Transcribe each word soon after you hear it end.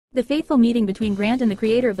The fateful meeting between Grant and the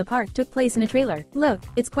creator of the park took place in a trailer. Look,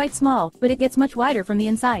 it's quite small, but it gets much wider from the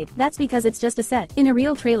inside. That's because it's just a set. In a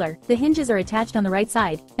real trailer, the hinges are attached on the right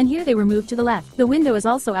side, and here they were moved to the left. The window is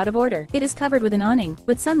also out of order. It is covered with an awning,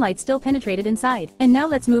 but sunlight still penetrated inside. And now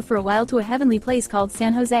let's move for a while to a heavenly place called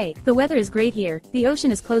San Jose. The weather is great here, the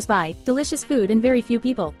ocean is close by, delicious food and very few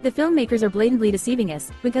people. The filmmakers are blatantly deceiving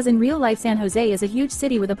us, because in real life San Jose is a huge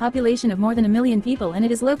city with a population of more than 1 million people and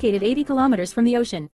it is located 80 kilometers from the ocean.